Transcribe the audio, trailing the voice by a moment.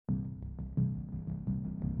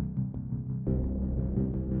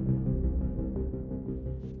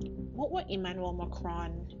What were Emmanuel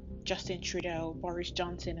Macron, Justin Trudeau, Boris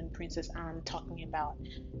Johnson, and Princess Anne talking about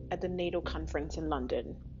at the NATO conference in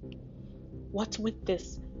London? What's with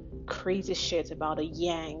this crazy shit about a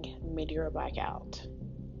Yang mid-year blackout?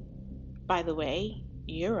 By the way,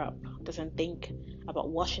 Europe doesn't think about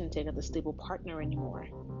Washington as a stable partner anymore.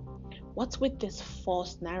 What's with this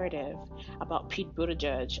false narrative about Pete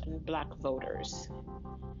Buttigieg and black voters?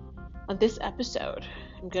 On this episode,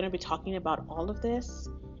 I'm going to be talking about all of this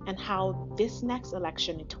and how this next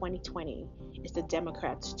election in 2020 is the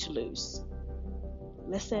Democrats to lose.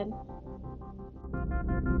 Listen.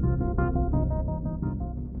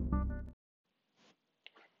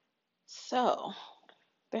 So,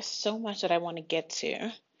 there's so much that I want to get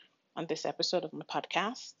to on this episode of my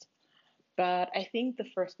podcast, but I think the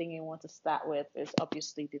first thing I want to start with is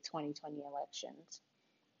obviously the 2020 elections.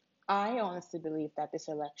 I honestly believe that this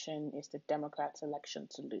election is the Democrats' election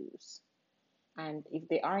to lose. And if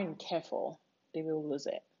they aren't careful, they will lose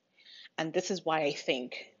it. And this is why I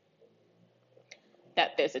think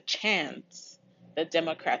that there's a chance that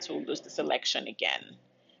Democrats will lose this election again.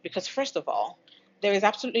 Because, first of all, there is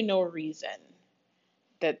absolutely no reason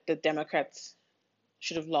that the Democrats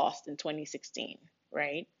should have lost in 2016,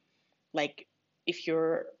 right? Like, if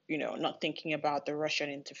you're, not thinking about the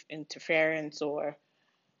Russian interference or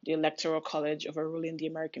the Electoral College overruling the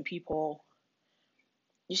American people,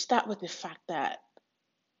 you start with the fact that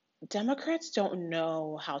Democrats don't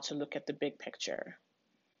know how to look at the big picture.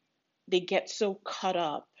 They get so caught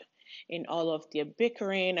up in all of their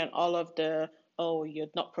bickering and all of the, oh, you're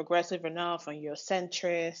not progressive enough and you're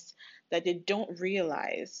centrist, that they don't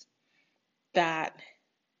realize that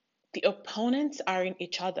the opponents are in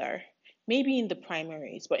each other, maybe in the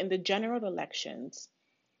primaries, but in the general elections,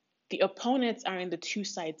 the opponents are in the two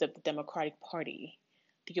sides of the Democratic Party.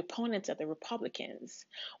 The opponents are the Republicans,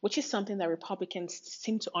 which is something that Republicans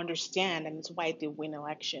seem to understand, and it's why they win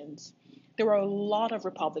elections. There were a lot of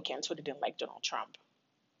Republicans who didn't like Donald Trump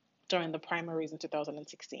during the primaries in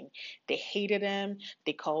 2016. They hated him.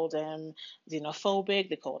 They called him xenophobic.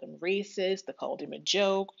 They called him racist. They called him a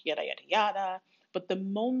joke, yada, yada, yada. But the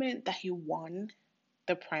moment that he won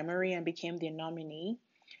the primary and became the nominee,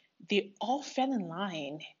 they all fell in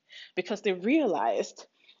line because they realized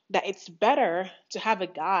that it's better to have a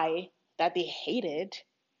guy that they hated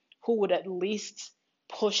who would at least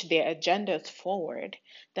push their agendas forward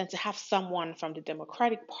than to have someone from the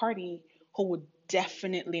Democratic Party who would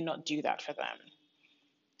definitely not do that for them.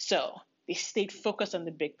 So they stayed focused on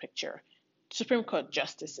the big picture. Supreme Court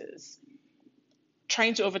justices,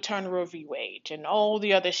 trying to overturn Roe v. Wade, and all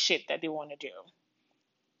the other shit that they want to do.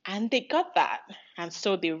 And they got that. And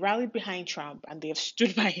so they rallied behind Trump and they have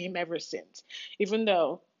stood by him ever since. Even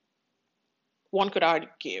though one could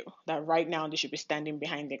argue that right now they should be standing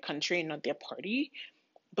behind their country and not their party.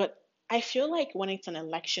 But I feel like when it's an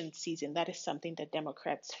election season, that is something that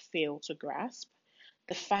Democrats fail to grasp.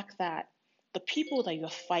 The fact that the people that you're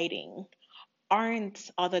fighting aren't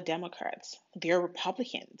other Democrats, they're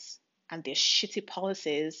Republicans. And they're shitty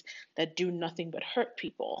policies that do nothing but hurt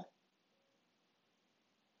people.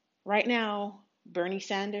 Right now, Bernie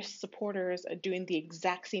Sanders supporters are doing the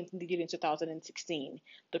exact same thing they did in 2016.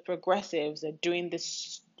 The progressives are doing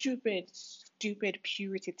this stupid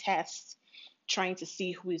purity test, trying to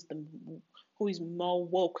see who is more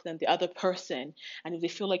woke than the other person. And if they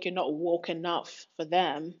feel like you're not woke enough for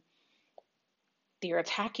them, they're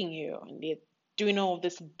attacking you and they're doing all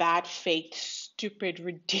this bad faith, stupid,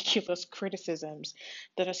 ridiculous criticisms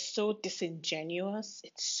that are so disingenuous.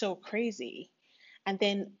 It's so crazy. And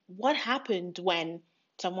then what happened when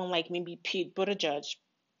someone like maybe Pete Buttigieg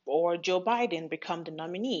or Joe Biden become the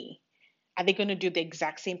nominee? Are they going to do the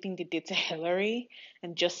exact same thing they did to Hillary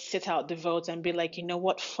and just sit out the votes and be like, you know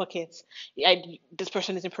what, fuck it. This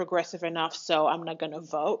person isn't progressive enough, so I'm not going to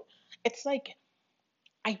vote? It's like,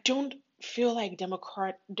 I don't feel like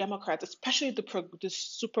Democrats, especially the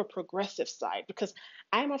super progressive side, because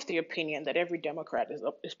I'm of the opinion that every Democrat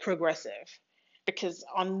is progressive because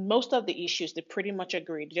on most of the issues they pretty much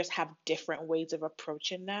agree. They just have different ways of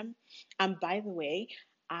approaching them. And by the way,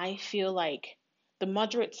 I feel like the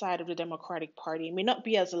moderate side of the Democratic Party may not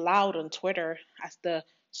be as loud on Twitter as the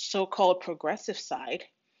so-called progressive side,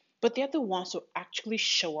 but they're the ones who actually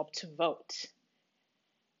show up to vote.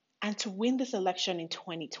 And to win this election in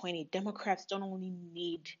 2020, Democrats don't only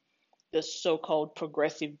need the so called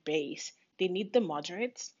progressive base, they need the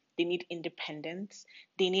moderates, they need independents,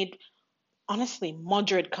 they need, honestly,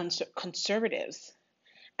 moderate conservatives.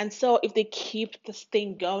 And so if they keep this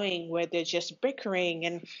thing going where they're just bickering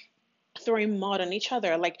and throwing mud on each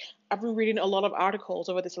other, like I've been reading a lot of articles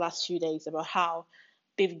over this last few days about how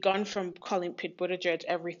They've gone from calling Pete Buttigieg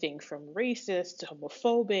everything from racist to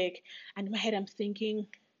homophobic. And in my head, I'm thinking,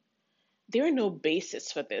 there are no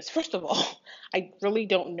basis for this. First of all, I really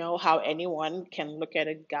don't know how anyone can look at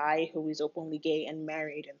a guy who is openly gay and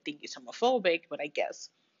married and think he's homophobic, but I guess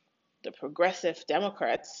the progressive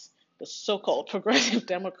Democrats, the so called progressive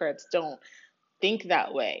Democrats, don't think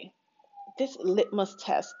that way. This litmus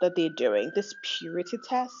test that they're doing, this purity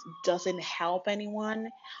test, doesn't help anyone.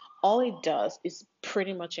 All it does is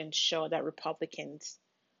pretty much ensure that Republicans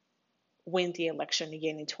win the election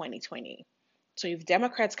again in 2020. So if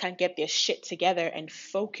Democrats can't get their shit together and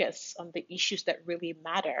focus on the issues that really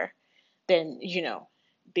matter, then,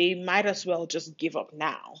 they might as well just give up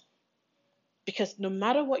now. Because no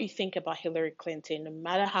matter what you think about Hillary Clinton, no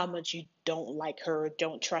matter how much you don't like her or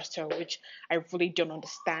don't trust her, which I really don't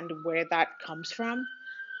understand where that comes from,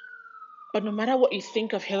 but no matter what you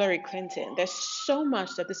think of Hillary Clinton, there's so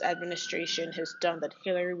much that this administration has done that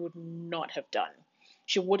Hillary would not have done.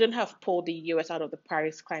 She wouldn't have pulled the US out of the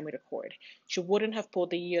Paris Climate Accord. She wouldn't have pulled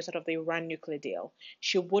the US out of the Iran nuclear deal.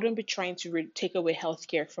 She wouldn't be trying to take away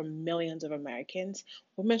healthcare from millions of Americans.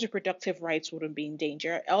 Women's reproductive rights wouldn't be in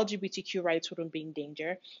danger. LGBTQ rights wouldn't be in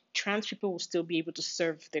danger. Trans people will still be able to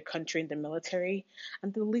serve their country in the military.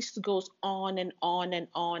 And the list goes on and on and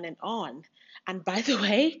on and on. And by the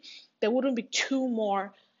way, there wouldn't be two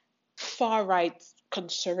more far right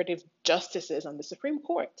conservative justices on the Supreme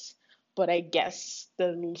Court. But I guess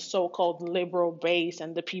the so called liberal base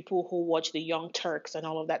and the people who watch the Young Turks and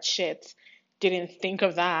all of that shit didn't think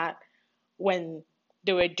of that when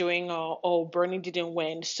they were doing, oh, Bernie didn't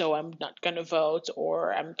win, so I'm not going to vote,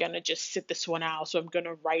 or I'm going to just sit this one out, so I'm going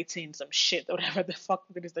to write in some shit, whatever the fuck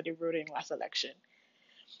it is that they wrote in last election.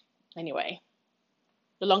 Anyway,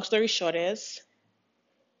 the long story short is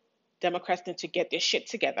Democrats need to get their shit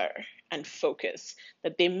together and focus.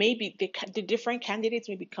 That they may be, the different candidates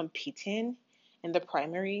may be competing in the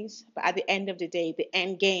primaries, but at the end of the day, the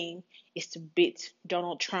end game is to beat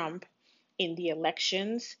Donald Trump in the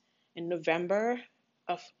elections in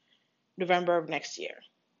of November of next year.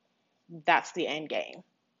 That's the end game.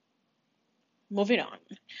 Moving on.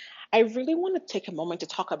 I really want to take a moment to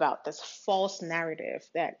talk about this false narrative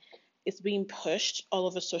that is being pushed all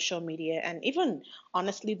over social media and even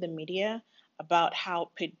honestly the media about how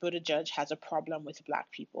Pete Buttigieg has a problem with Black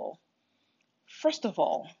people. First of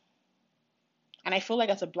all, and I feel like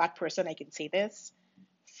as a Black person I can say this,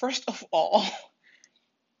 first of all,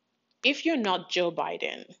 if you're not Joe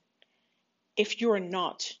Biden, if you're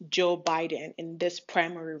not Joe Biden in this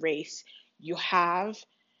primary race, you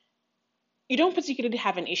don't particularly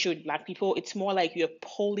have an issue with Black people. It's more like you're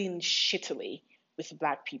polling shittily with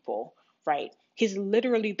Black people, right? He's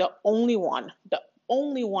literally the only one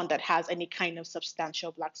that has any kind of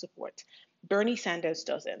substantial Black support. Bernie Sanders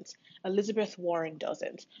doesn't. Elizabeth Warren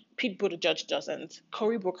doesn't. Pete Buttigieg doesn't.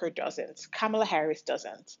 Cory Booker doesn't. Kamala Harris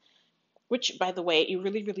doesn't. Which, by the way, it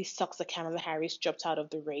really, really sucks that Kamala Harris dropped out of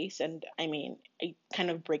the race. And I mean, it kind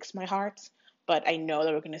of breaks my heart. But I know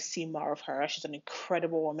that we're going to see more of her. She's an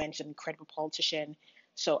incredible woman. She's an incredible politician.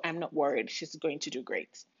 So I'm not worried. She's going to do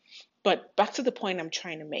great. But back to the point I'm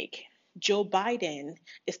trying to make. Joe Biden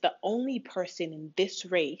is the only person in this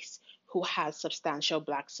race who has substantial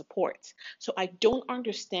Black support. So I don't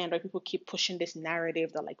understand why people keep pushing this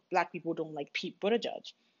narrative that like Black people don't like Pete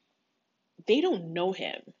Buttigieg. They don't know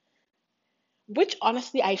him, which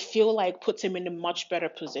honestly I feel like puts him in a much better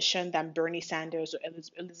position than Bernie Sanders or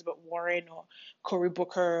Elizabeth Warren or Cory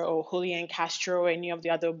Booker or Julian Castro or any of the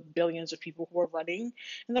other billions of people who are running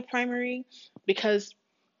in the primary, because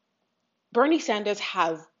Bernie Sanders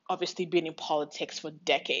has obviously been in politics for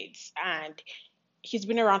decades and he's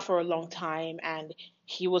been around for a long time and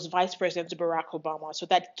he was vice president to Barack Obama. So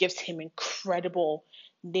that gives him incredible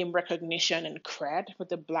name recognition and cred with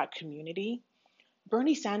the Black community.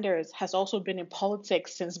 Bernie Sanders has also been in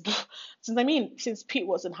politics since Pete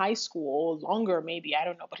was in high school, or longer maybe, I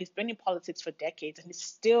don't know, but he's been in politics for decades and he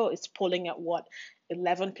still is polling at what,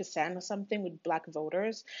 11% or something with Black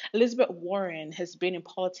voters. Elizabeth Warren has been in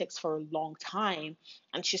politics for a long time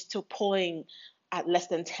and she's still polling at less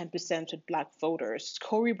than 10% with Black voters.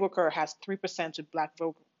 Cory Booker has 3% with Black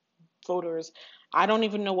voters. I don't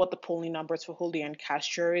even know what the polling numbers for Julian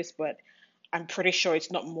Castro is, but I'm pretty sure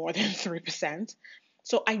it's not more than 3%.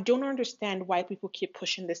 So I don't understand why people keep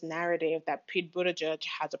pushing this narrative that Pete Buttigieg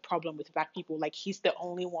has a problem with Black people, like he's the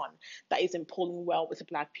only one that isn't polling well with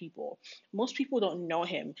Black people. Most people don't know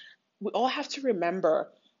him. We all have to remember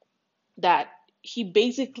that he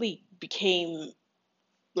basically became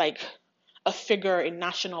like a figure in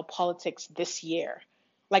national politics this year.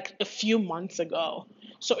 like a few months ago.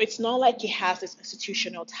 So it's not like he has this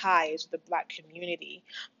institutional ties with the Black community.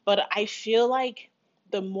 But I feel like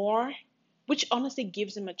the more, which honestly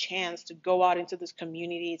gives him a chance to go out into these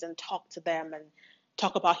communities and talk to them and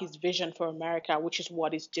talk about his vision for America, which is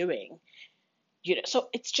what he's doing. So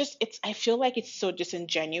it's I feel like it's so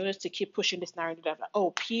disingenuous to keep pushing this narrative of like,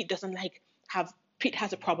 oh, Pete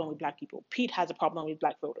has a problem with Black people. Pete has a problem with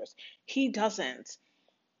Black voters. He doesn't.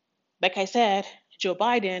 Like I said, Joe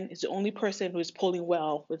Biden is the only person who is polling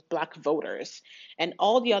well with Black voters. And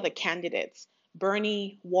all the other candidates,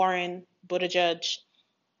 Bernie, Warren, Buttigieg,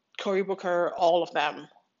 Cory Booker, all of them,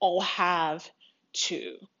 all have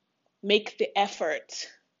to make the effort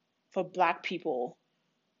for Black people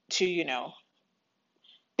to,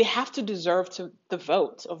 they have to deserve the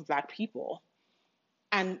vote of Black people.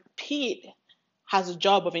 And Pete has a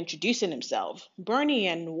job of introducing himself. Bernie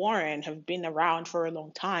and Warren have been around for a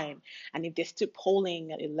long time. And if they're still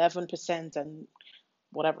polling at 11% and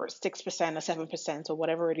whatever, 6% or 7% or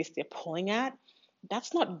whatever it is they're polling at,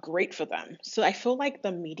 that's not great for them. So I feel like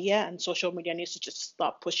the media and social media needs to just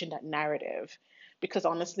stop pushing that narrative because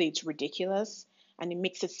honestly, it's ridiculous and it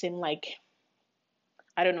makes it seem like,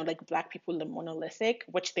 I don't know, like Black people are monolithic,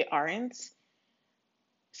 which they aren't.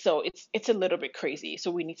 So it's a little bit crazy. So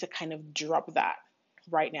we need to kind of drop that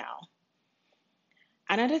right now.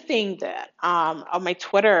 Another thing that on my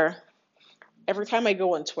Twitter, every time I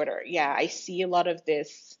go on Twitter, yeah, I see a lot of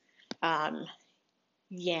this um,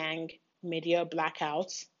 Yang media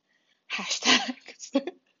blackouts hashtags.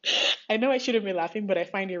 I know I shouldn't be laughing, but I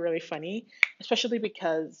find it really funny, especially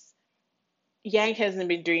because Yang hasn't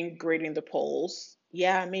been doing great in the polls.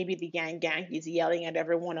 Yeah, maybe the Yang gang is yelling at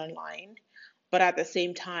everyone online, but at the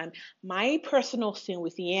same time, my personal thing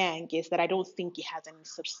with Yang is that I don't think he has any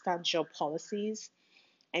substantial policies.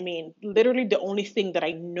 I mean, literally the only thing that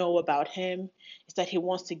I know about him is that he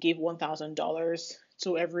wants to give $1,000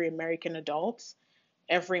 to every American adult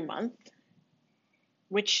every month,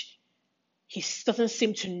 which he doesn't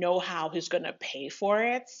seem to know how he's going to pay for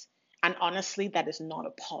it. And honestly, that is not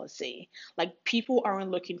a policy. Like, people aren't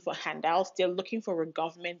looking for handouts, they're looking for a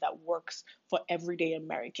government that works for everyday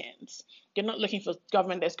Americans. They're not looking for a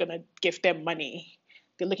government that's going to give them money.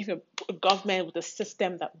 They're looking for a government with a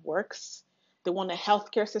system that works. They want a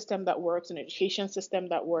healthcare system that works, an education system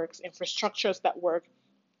that works, infrastructures that work.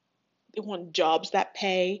 They want jobs that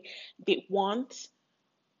pay. They want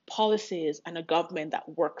policies and a government that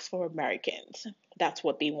works for Americans. That's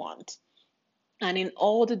what they want. And in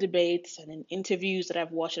all the debates and in interviews that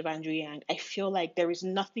I've watched of Andrew Yang, I feel like there is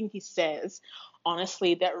nothing he says,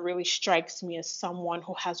 honestly, that really strikes me as someone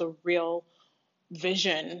who has a real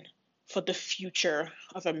vision for the future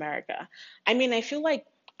of America. I mean, I feel like,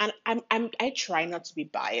 and I try not to be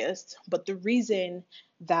biased, but the reason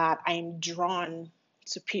that I'm drawn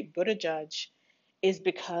to Pete Buttigieg is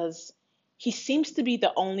because he seems to be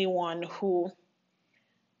the only one who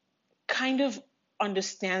kind of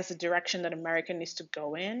understands the direction that America needs to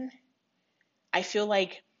go in. I feel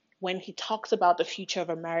like when he talks about the future of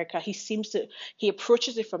America, he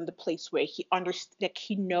approaches it from the place where like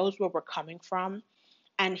he knows where we're coming from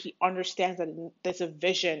and he understands that there's a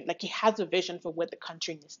vision, like he has a vision for where the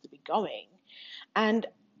country needs to be going. And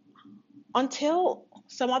until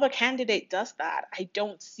some other candidate does that, I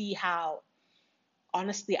don't see how,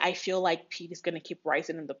 honestly, I feel like Pete is going to keep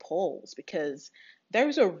rising in the polls because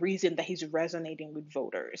there's a reason that he's resonating with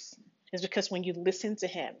voters. It's because when you listen to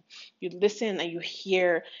him, you listen and you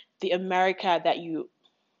hear the America that you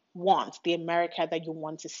want, the America that you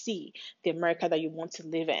want to see, the America that you want to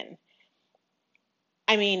live in.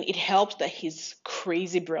 I mean, it helps that he's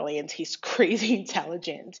crazy brilliant, he's crazy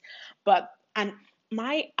intelligent, but and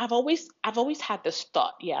I've always had this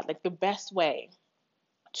thought, yeah, like the best way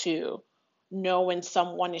to know when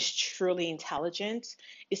someone is truly intelligent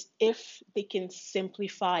is if they can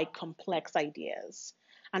simplify complex ideas.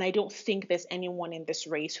 And I don't think there's anyone in this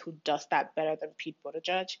race who does that better than Pete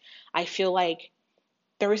Buttigieg. I feel like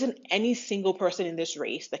there isn't any single person in this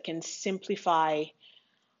race that can simplify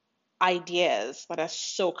ideas that are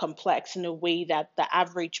so complex in a way that the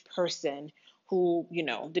average person who,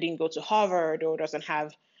 didn't go to Harvard or doesn't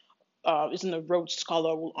have isn't a Rhodes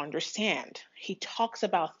Scholar will understand. He talks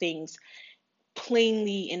about things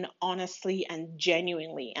plainly and honestly and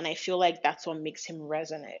genuinely. And I feel like that's what makes him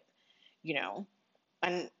resonate, you know?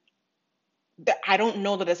 And I don't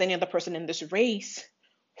know that there's any other person in this race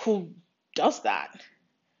who does that.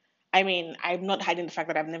 I mean, I'm not hiding the fact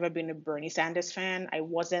that I've never been a Bernie Sanders fan. I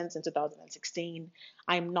wasn't in 2016.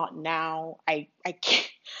 I'm not now. I can't,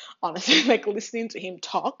 honestly, like listening to him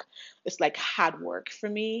talk, it's like hard work for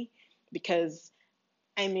me because,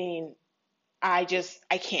 I mean, I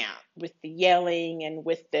can't with the yelling and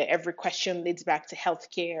with the every question leads back to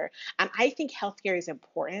healthcare. And I think healthcare is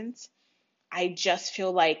important. I just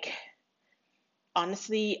feel like,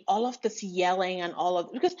 honestly, all of this yelling and all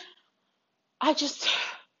of, because I just,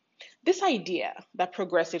 this idea that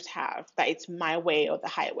progressives have that it's my way or the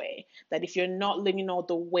highway, that if you're not leaning all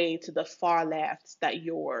the way to the far left, that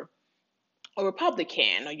you're a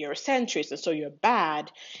Republican or you're a centrist and so you're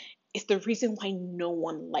bad, is the reason why no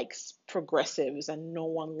one likes progressives and no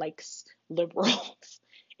one likes liberals.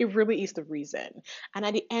 It really is the reason. And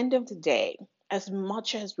at the end of the day, as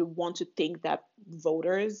much as we want to think that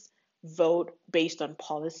voters vote based on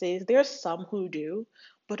policies, there are some who do,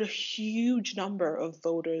 but a huge number of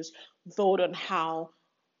voters vote on how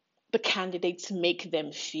the candidates make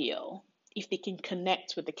them feel, if they can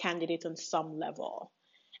connect with the candidate on some level.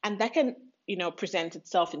 And that can, present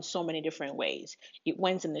itself in so many different ways. It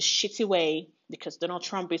went in a shitty way because Donald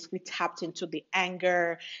Trump basically tapped into the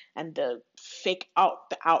anger and the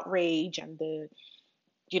outrage and the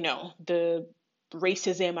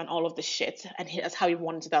racism and all of the shit, and that's how he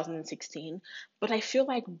won in 2016. But I feel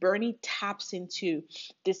like Bernie taps into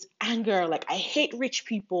this anger, like I hate rich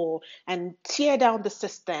people and tear down the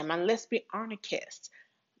system and let's be anarchists.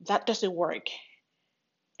 That doesn't work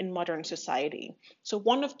in modern society. So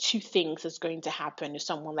one of two things is going to happen if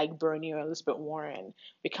someone like Bernie or Elizabeth Warren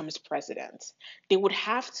becomes president. They would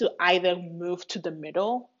have to either move to the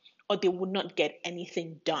middle or they would not get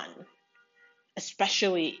anything done,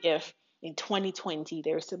 especially if in 2020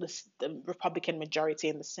 there's still the Republican majority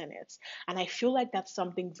in the Senate. And I feel like that's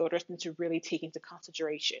something voters need to really take into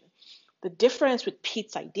consideration. The difference with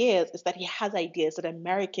Pete's ideas is that he has ideas that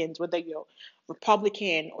Americans, whether you're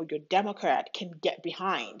Republican or you're Democrat, can get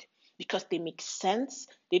behind because they make sense.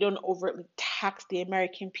 They don't overtly tax the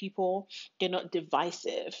American people. They're not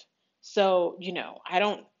divisive. So,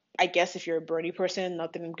 I guess if you're a Bernie person,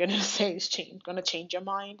 nothing I'm gonna say is gonna change your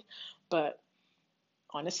mind. But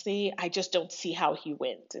honestly, I just don't see how he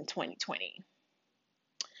wins in 2020.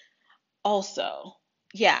 Also,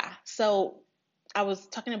 yeah, so I was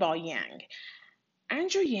talking about Yang.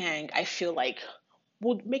 Andrew Yang, I feel like,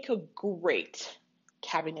 would make a great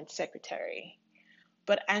cabinet secretary.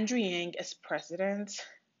 But Andrew Yang as president,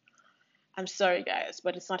 I'm sorry guys,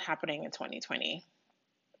 but it's not happening in 2020.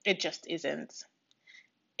 It just isn't.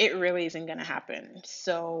 It really isn't going to happen.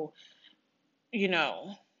 So, you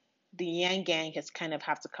know, the Yang gang has to kind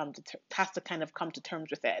of come to terms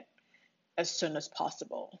with it as soon as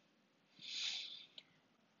possible.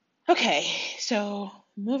 Okay, so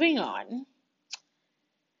moving on.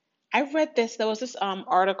 I read this. There was this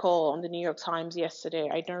article on the New York Times yesterday.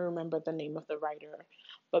 I don't remember the name of the writer,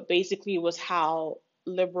 but basically it was how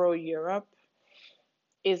liberal Europe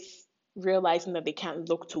is realizing that they can't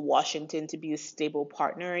look to Washington to be a stable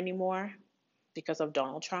partner anymore because of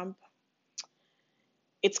Donald Trump.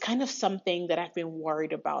 It's kind of something that I've been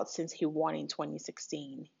worried about since he won in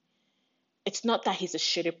 2016. It's not that he's a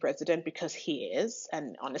shitty president, because he is,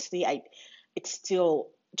 and honestly, it still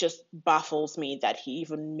just baffles me that he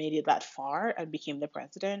even made it that far and became the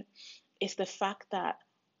president. It's the fact that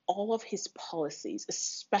all of his policies,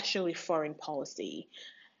 especially foreign policy,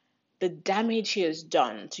 the damage he has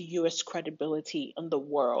done to US credibility in the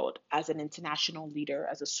world as an international leader,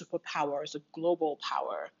 as a superpower, as a global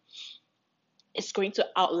power, is going to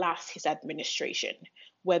outlast his administration,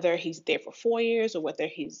 whether he's there for 4 years or whether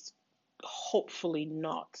he's hopefully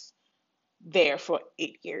not there for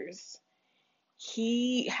 8 years.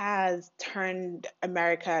 He has turned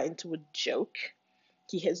America into a joke.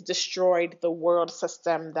 He has destroyed the world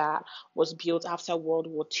system that was built after World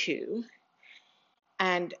War II.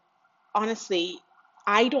 And honestly,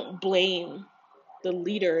 I don't blame the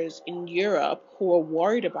leaders in Europe who are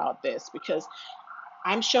worried about this, because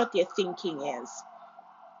I'm sure their thinking is,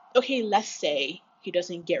 okay, let's say he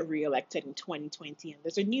doesn't get reelected in 2020 and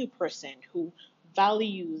there's a new person who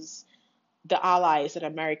values the allies that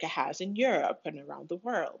America has in Europe and around the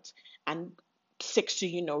world and seeks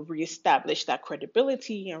to, reestablish that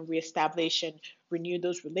credibility and reestablish and renew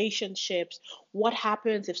those relationships. What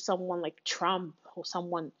happens if someone like Trump or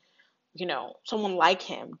someone like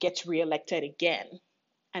him gets reelected again?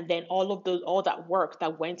 And then all that work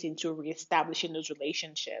that went into reestablishing those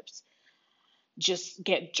relationships just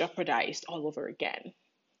get jeopardized all over again.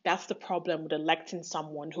 That's the problem with electing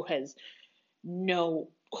someone who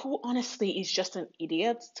honestly is just an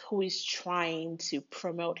idiot who is trying to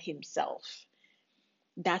promote himself.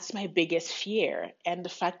 That's my biggest fear. And the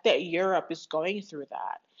fact that Europe is going through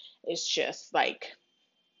that is just like,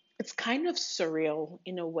 it's kind of surreal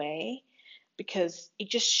in a way. because it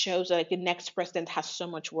just shows that like the next president has so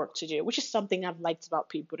much work to do, which is something I've liked about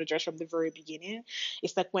Pete Buttigieg from the very beginning.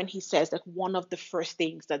 It's like when he says like one of the first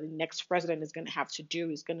things that the next president is going to have to do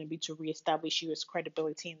is going to be to reestablish U.S.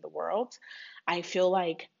 credibility in the world. I feel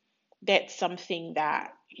like that's something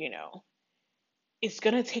that, it's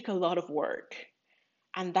going to take a lot of work.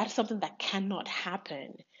 And that's something that cannot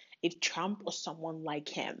happen if Trump or someone like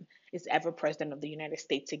him is ever president of the United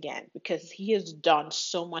States again, because he has done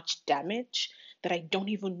so much damage that I don't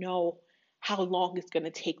even know how long it's going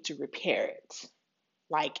to take to repair it.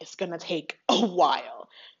 Like, it's going to take a while.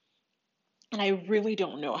 And I really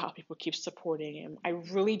don't know how people keep supporting him. I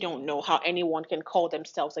really don't know how anyone can call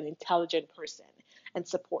themselves an intelligent person and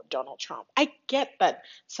support Donald Trump. I get that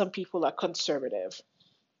some people are conservative,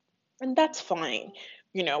 and that's fine.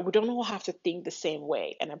 We don't all have to think the same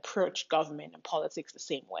way and approach government and politics the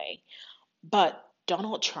same way. But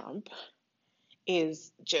Donald Trump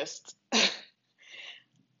is just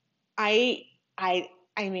I I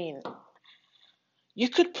I mean, you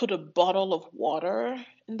could put a bottle of water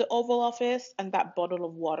in the Oval Office and that bottle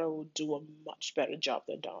of water would do a much better job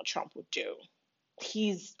than Donald Trump would do.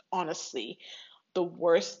 He's honestly the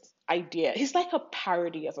worst idea. He's like a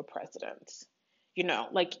parody of a president.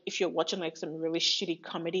 Like if you're watching like some really shitty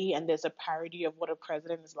comedy and there's a parody of what a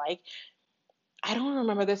president is like. I don't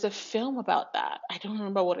remember. There's a film about that. I don't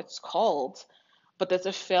remember what it's called, but there's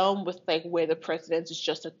a film with like where the president is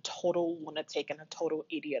just a total lunatic and a total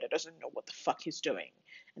idiot that doesn't know what the fuck he's doing.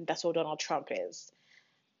 And that's what Donald Trump is.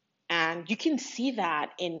 And you can see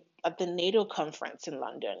that in at the NATO conference in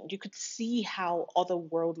London. You could see how other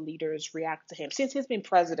world leaders react to him since he's been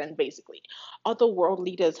president, basically. Other world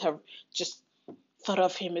leaders have just thought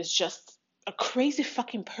of him as just a crazy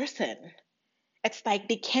fucking person. It's like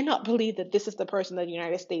they cannot believe that this is the person that the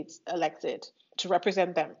United States elected to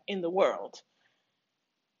represent them in the world.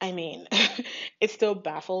 I mean, it still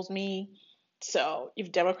baffles me. So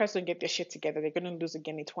if Democrats don't get their shit together, they're going to lose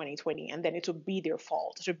again in 2020, and then it will be their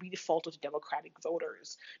fault. It will be the fault of the Democratic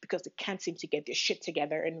voters because they can't seem to get their shit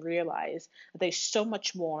together and realize that there's so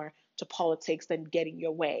much more to politics than getting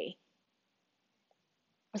your way.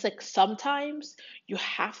 It's like sometimes you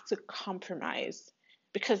have to compromise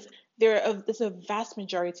because there's a vast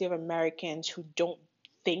majority of Americans who don't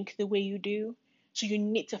think the way you do. So you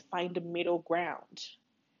need to find a middle ground.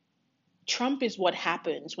 Trump is what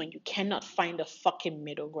happens when you cannot find a fucking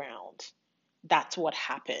middle ground. That's what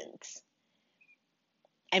happens.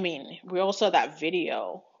 I mean, we all saw that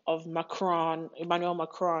video of Emmanuel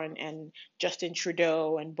Macron, and Justin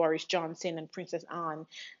Trudeau, and Boris Johnson, and Princess Anne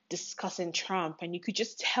discussing Trump. And you could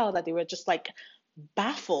just tell that they were just like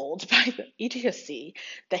baffled by the idiocy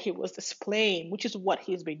that he was displaying, which is what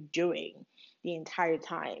he's been doing the entire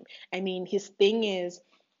time. I mean, his thing is,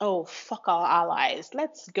 oh, fuck our allies.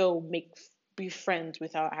 Let's go be friends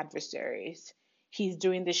with our adversaries. He's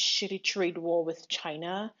doing this shitty trade war with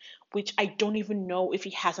China, which I don't even know if he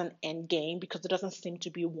has an end game because there doesn't seem to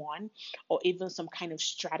be one or even some kind of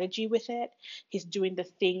strategy with it. He's doing the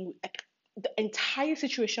thing, like, the entire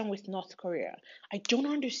situation with North Korea. I don't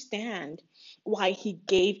understand why he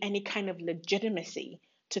gave any kind of legitimacy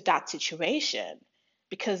to that situation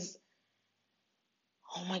because,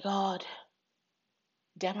 oh my God,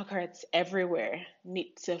 Democrats everywhere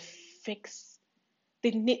need to fix they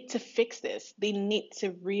need to fix this. They need to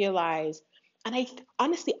realize, and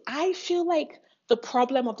I feel like the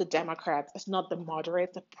problem of the Democrats is not the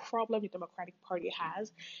moderates. The problem the Democratic Party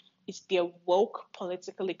has is their woke,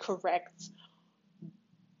 politically correct,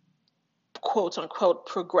 quote unquote,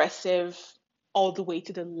 progressive, all the way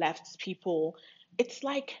to the left people. It's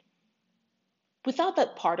like without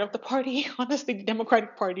that part of the party, honestly, the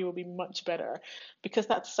Democratic Party will be much better because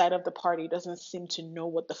that side of the party doesn't seem to know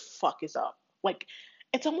what the fuck is up. Like,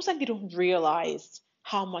 it's almost like they don't realize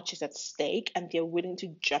how much is at stake and they're willing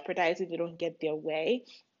to jeopardize if they don't get their way.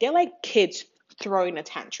 They're like kids throwing a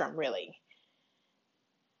tantrum, really.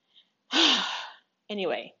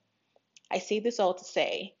 Anyway, I say this all to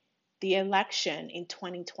say the election in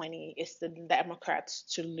 2020 is the Democrats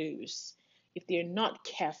to lose if they're not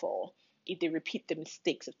careful, if they repeat the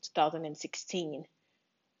mistakes of 2016.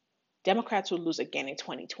 Democrats will lose again in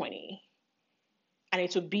 2020, and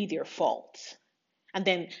it will be their fault. And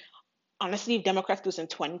then, honestly, if Democrats lose in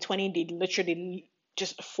 2020, they literally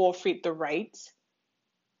just forfeit the right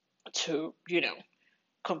to,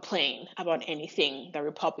 complain about anything that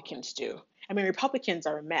Republicans do. I mean, Republicans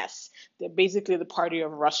are a mess. They're basically the party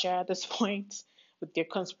of Russia at this point with their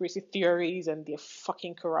conspiracy theories and their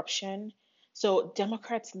fucking corruption. So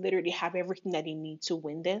Democrats literally have everything that they need to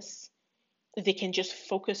win this. They can just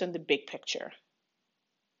focus on the big picture.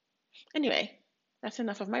 Anyway, that's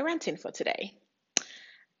enough of my ranting for today.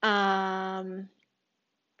 Thanks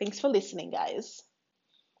for listening, guys.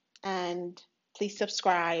 And please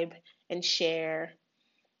subscribe and share.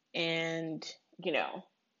 And,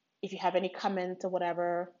 if you have any comments or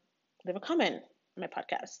whatever, leave a comment on my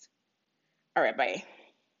podcast. All right, bye.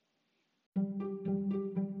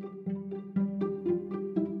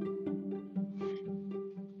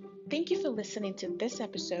 Thank you for listening to this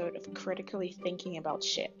episode of Critically Thinking About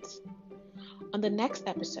Shit. On the next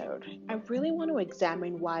episode, I really want to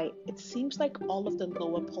examine why it seems like all of the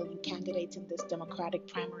lower polling candidates in this Democratic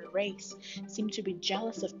primary race seem to be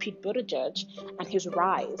jealous of Pete Buttigieg and his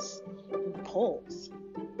rise in the polls.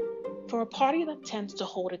 For a party that tends to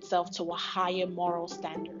hold itself to a higher moral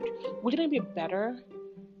standard, wouldn't it be better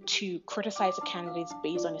to criticize a candidate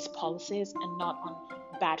based on his policies and not on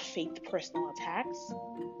bad faith personal attacks?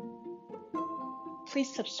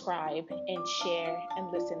 Please subscribe and share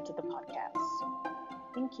and listen to the podcast.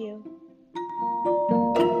 Thank you.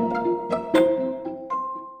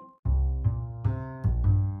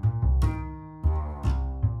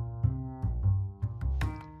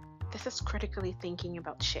 This is Critically Thinking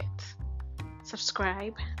About Shit.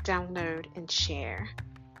 Subscribe, download, and share.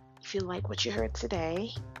 If you like what you heard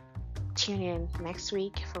today, tune in next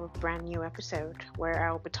week for a brand new episode where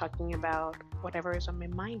I'll be talking about whatever is on my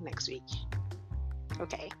mind next week.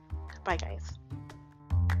 Okay, bye guys.